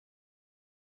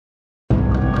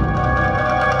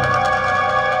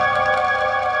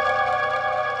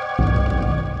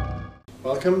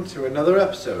welcome to another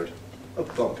episode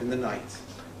of Bump in the Night.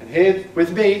 And here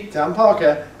with me, Dan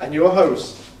Parker, and your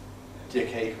host,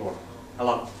 Dick Acorn.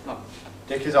 Hello.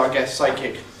 Dick is our guest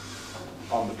psychic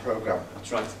on the programme.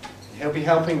 That's right. He'll be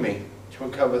helping me to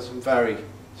uncover some very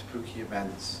spooky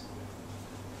events.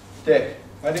 Dick,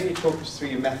 why don't you talk us through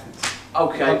your methods of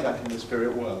Okay. contacting the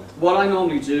spirit world? What I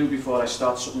normally do before I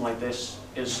start something like this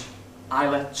is I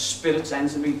let spirits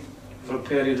enter me for a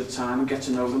period of time and get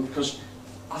to know them, because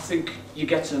I think you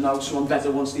get to know someone better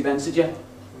once they've entered you.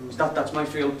 That's my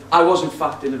feel. I was in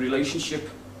fact in a relationship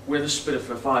with a spirit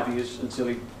for 5 years until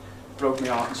he broke my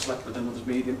heart and slept with another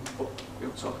medium, but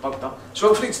we'll talk about that. So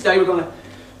hopefully today we're going to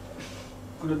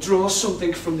draw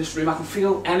something from this room. I can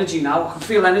feel energy now. I can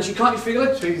feel energy. Can't you feel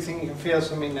it? So you think you can feel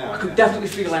something now? I can definitely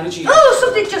feel energy. Oh,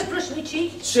 something just brushed my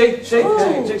cheek. See.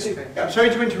 Okay. I'm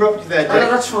sorry to interrupt you there, Dick. No,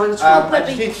 that's fine, that's fine. I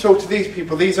just need to talk to these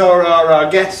people. These are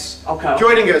our guests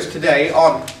joining us today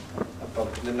on A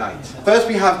Bump in the Night. First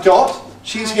we have Dot.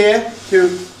 She's here to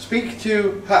speak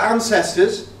to her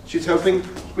ancestors. She's hoping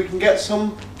we can get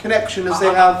some connection, as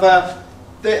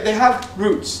they have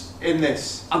roots in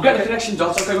this. I'm getting a connection,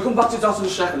 Dot. Okay, we'll come back to Dot in a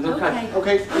second.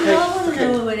 Okay. I want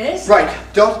to know who it is. Right,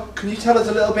 Dot, can you tell us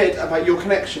a little bit about your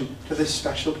connection to this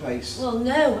special place? Well,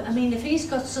 no. I mean, if he's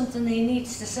got something he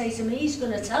needs to say to me, he's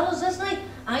going to tell us, isn't he?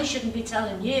 I shouldn't be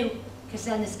telling you, because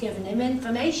then it's giving him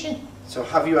information. So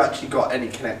have you actually got any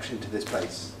connection to this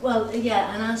place? Well,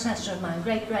 yeah, an ancestor of mine,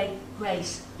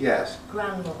 great-great-great Yes.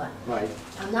 grandmother. Right.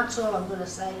 And that's all I'm going to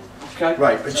say. Okay.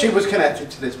 Right, but she was connected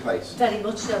to this place. Very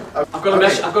much so. I've got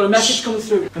a message coming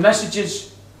through. The message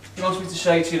is, she wants me to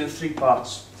say to you in 3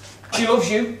 parts. She loves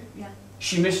you. Yeah.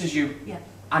 She misses you. Yeah.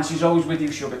 And she's always with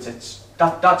you, sugar tits.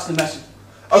 That's the message.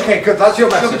 Okay, good. That's your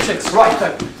message. Sugar tits. Right.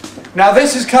 Okay. Now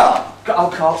this is Carl.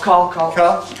 Carl.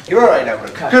 Carl, you're all right now.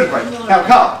 Okay. Good, right. Now,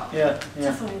 Carl. Yeah. It's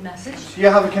a funny message. Do you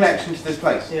have a connection to this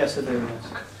place? Yes, I do.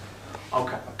 Yes.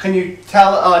 Okay. Can you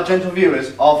tell our gentle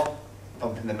viewers of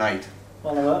Bump in the Night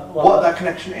what that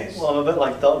connection is? Well, I'm a bit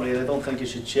like Dot, really. I don't think you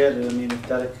should share it. I mean, if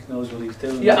Derek knows what he's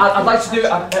doing. Yeah, I'd like to do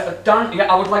it. Dan,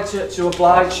 yeah, I would like to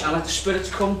oblige and let the spirits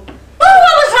come. Oh,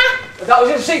 what was that? That was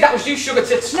it. See, that was you, sugar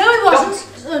tits. No, it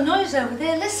wasn't. There's a noise over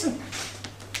there. Listen.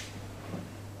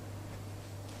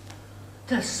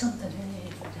 There's something in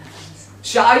here for definite.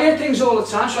 See, I hear things all the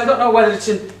time, so I don't know whether it's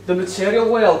in the material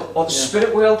world or the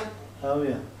spirit world. Oh,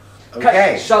 yeah.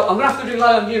 Okay. So I'm going to have to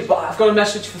rely on you, but I've got a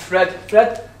message for Fred.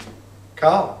 Fred?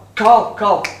 Carl.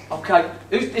 Okay.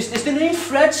 Is the name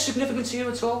Fred significant to you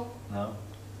at all? No.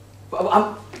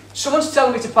 Someone's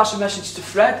telling me to pass a message to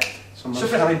Fred. Someone's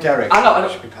telling Derek. I know.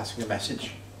 Should be passing a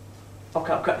message.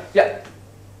 Okay. Yeah.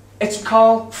 It's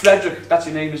Carl Frederick. That's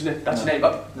your name, isn't it? That's your name.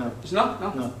 No. It's not?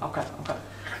 No? No. Okay.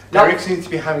 Derek seems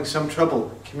to be having some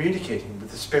trouble communicating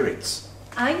with the spirits.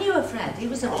 I knew a Fred. He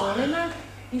was a bowling man.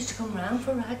 He used to come round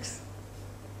for rags.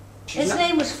 His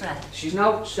name was Fred. She's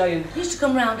now saying... He used to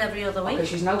come round every other week. Okay,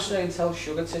 she's now saying tell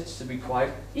Sugar Tits to be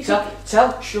quiet. You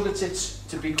Tell Sugar Tits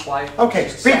to be quiet.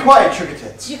 Okay, be quiet, Sugar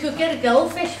Tits. You could get a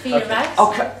goldfish for your rags.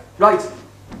 Okay, right.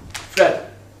 Fred.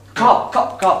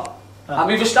 Carl. And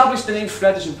we've established the name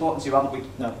Fred is important to you, haven't we?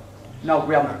 No,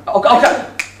 we haven't. Okay.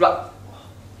 Right.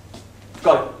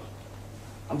 Got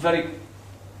it.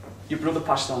 Your brother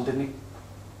passed on, didn't he?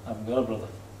 I haven't got a brother.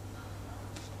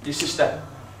 Your sister?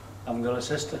 I haven't got a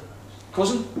sister.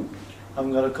 Cousin? I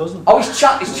haven't got a cousin. Oh, he's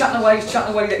chatting away. He's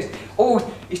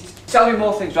telling me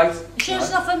more things, right? You sure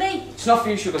it's not for me? It's not for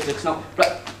you, Sugar Tits, no.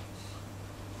 Right.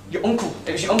 Your uncle.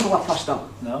 It was your uncle that passed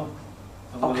on. No.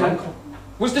 I haven't got an uncle.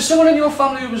 Was there someone in your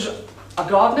family who was a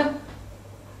gardener?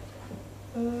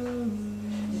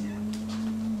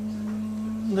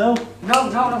 No.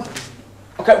 No.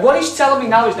 Okay, what he's telling me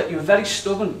now is that you're very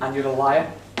stubborn and you're a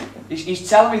liar. He's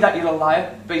telling me that you're a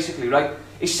liar, basically, right?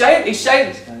 He's saying,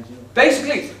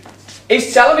 basically,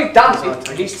 he's telling me that,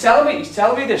 he's telling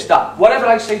me this, that whatever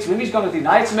I say to him, he's going to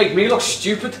deny it to make me look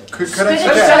stupid. Could I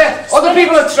suggest? Other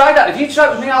people have tried that. If you try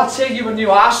with me, I'll take you a new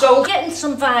arsehole. Getting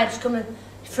some vibes coming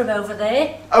from over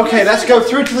there. Okay, let's go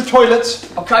through to the toilets.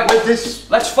 Okay, with this.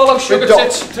 Let's follow Sugar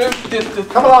Tits through the...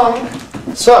 Come along.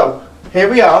 So, here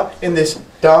we are in this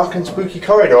dark and spooky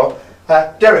corridor.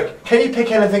 Derek, can you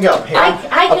pick anything up here?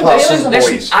 I can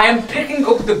Listen, I am picking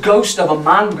up the ghost of a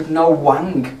man with no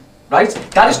wang, right?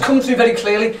 That has come through very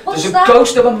clearly. What's There's that? a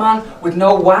ghost of a man with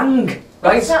no wang,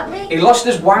 right? What's that mean? He lost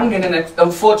his wang in an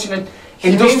unfortunate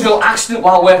industrial accident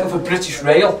while working for British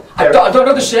Rail. I don't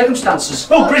know the circumstances.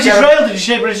 Oh, British Rail? Did you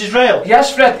say British Rail?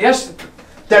 Yes, Fred, yes.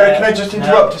 Derek, can I just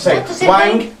interrupt to say, What does it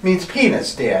wang mean? means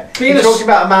penis, dear. Penis. You're talking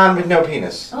about a man with no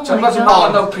penis. Oh So my imagine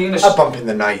God. no penis. A bump in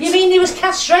the night. You mean he was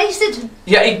castrated?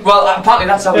 Yeah, well, apparently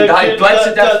that's how he died. Bled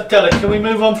to death. Derek, can we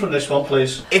move on from this one,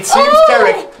 please? It seems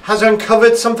Derek has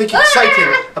uncovered something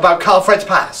exciting about Carl Fred's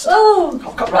past. Oh,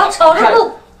 that's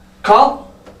horrible. Carl?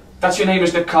 That's your name,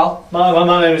 isn't it, Carl? My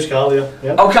name is Carl,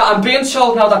 yeah. Okay, I'm being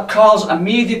told now that Carl's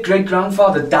immediate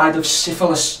great-grandfather died of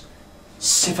syphilis.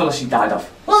 Syphilis he died of.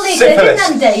 Well, they did in Syphilis.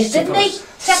 them days, didn't they?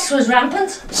 Syphilis. Sex was rampant.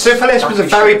 Syphilis was a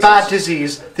very bad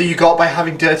disease that you got by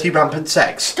having dirty, rampant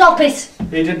sex. Stop it.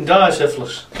 He didn't die of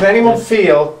syphilis. Can anyone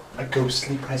feel a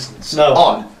ghostly presence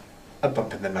on a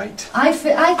bump in the night? I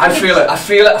feel it. I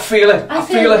feel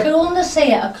a coolness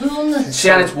here, a coolness. See,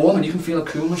 and it's warm and you can feel a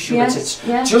coolness, sugar. Yes,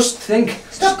 yeah. Just think.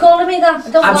 Stop calling me that. I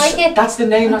don't like it. That's the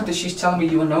name that she's telling me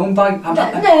you were known by. No,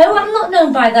 I'm not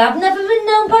known by that. I've never been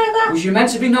known by that. Was you meant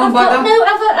to be known by that? No,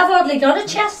 I've hardly got a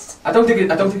chest. I don't think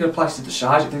it applies to the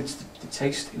size. I think it's the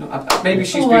taste. You know, maybe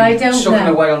she's I been don't sucking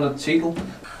know. away on the teagle.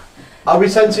 Are we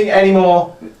sensing any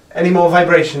more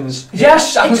vibrations?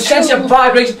 Yes, I can It's sense cool. a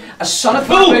vibration, a sonic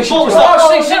vibration.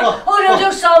 Oh, Oh no,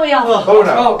 don't start me off. Oh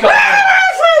no. Oh God!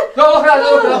 No, look at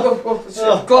that! Look! It's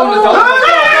glowing in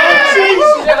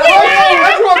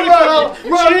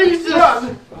the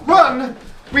dark. Run!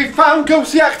 We found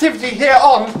ghostly activity here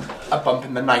on a bump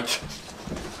in the night.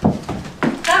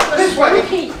 That was This way.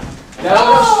 spooky. Yeah,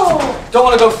 Oh, don't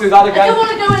want to go through that I again. don't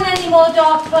want to go in any more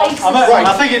dark places.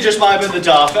 I think it just might have been the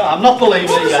dark. I'm not believing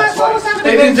What it was yet. that? What was that?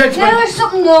 Ladies and gentlemen.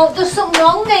 No, there's something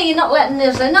wrong there. You're not letting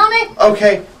us in on it.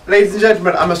 Okay, ladies and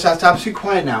gentlemen, I must have absolutely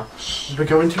quiet now. We're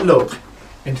going to look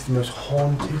into the most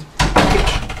haunted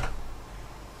kitchen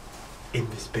in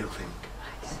this building.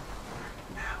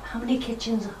 How many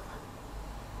kitchens are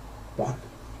One.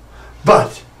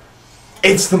 But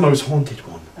it's the most haunted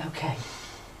one. there? Okay.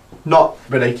 Not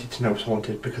related to Most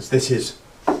Haunted, because this is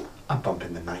a bump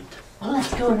in the night. Well,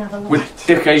 let's go and have a look. With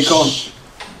Dick Acorn.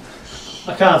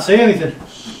 I can't see anything.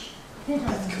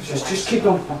 Just keep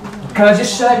going. Can I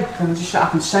just say, I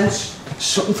can sense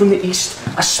something from the east.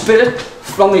 A spirit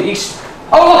from the east.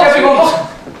 Oh look everyone,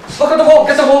 look! Look at the wall,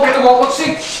 get the wall, look,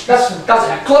 see?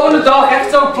 That's glow in the dark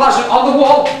ectoplasm on the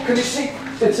wall. Can you see?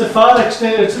 It's a fire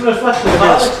extinguisher. It's a reflective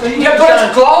fire extinguisher. Yeah, but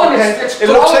it's glowing, it's It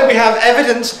looks like we have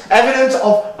evidence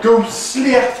of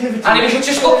ghostly activity. And if you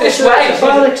just look this way, it's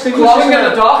glowing in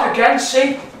the dark again,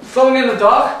 see? Glowing in the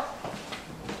dark.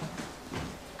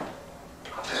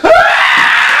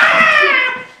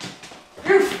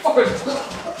 You fucking...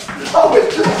 Oh,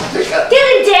 it's just a sticker. Get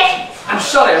him, Dick! I'm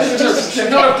sorry, I should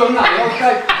not have done that,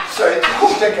 okay? Sorry, it's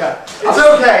a sticker. It's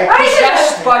okay.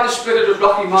 Possessed by the spirit of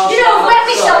Rocky Mountain. You know, I've wet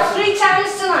myself 3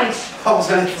 times tonight. That was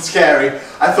a little scary.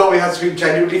 I thought we had to be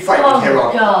genuinely frightened Oh, here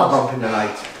on God. a bump in the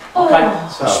night. Okay,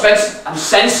 Oh. I'm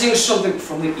sensing something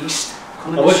from the east.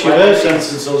 I wish you were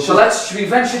sensing something. So should we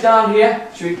venture down here?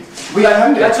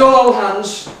 Let's all hold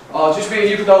hands. Or just me and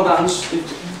you could hold hands. You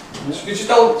just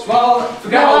hold, well,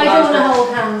 forget No, hold I hands. don't want to hold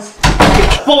hands.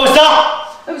 What was that?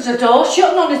 It was a door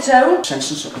shutting on its own.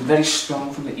 Sensing something very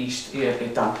strong from the east here,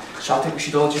 Dan. So I think we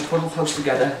should all just huddle close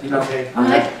together, you know. Okay. And,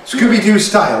 Right. Scooby-Doo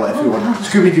style, everyone.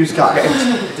 Scooby-Doo style.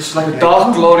 this is like a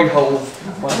dark glory hole.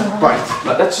 Right.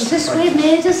 But let's... Is this where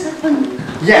murders happen?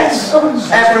 Yes. Oh,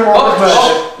 Everyone was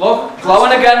murdered. Look,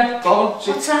 glowing again, glowing.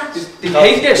 See, what's that? they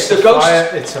hate this, the ghosts.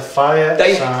 It's a fire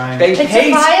sign. They It's a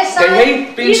hate, fire sign. they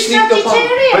hate being You sneaked up on.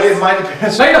 Sagittarius? But it might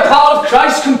have been. May the power of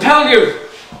Christ compel you.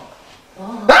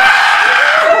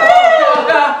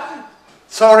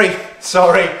 Sorry.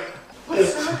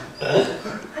 What's that?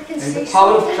 I can see May the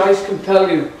power of something. Christ compel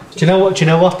you. Do you know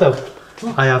what though?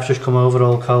 I have just come over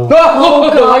all cold. Oh,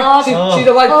 look, the light. God. See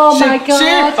the light. Oh, see, my God.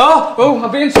 See? Oh,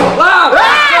 I'm being so loud.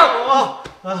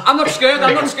 I'm not scared. No,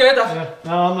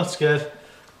 I'm not scared.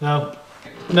 No,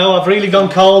 I've really gone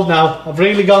cold now.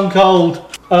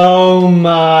 Oh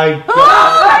my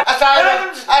God.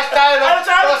 Asylum.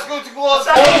 Let's go to war.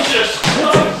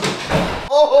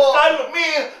 Oh, me.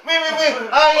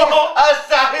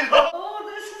 Asylum.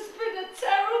 Oh, this has been a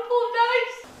terrible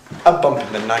night. A bump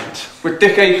in the night. With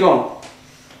Dick Acorn.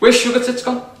 Where's Sugar Tits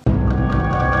gone?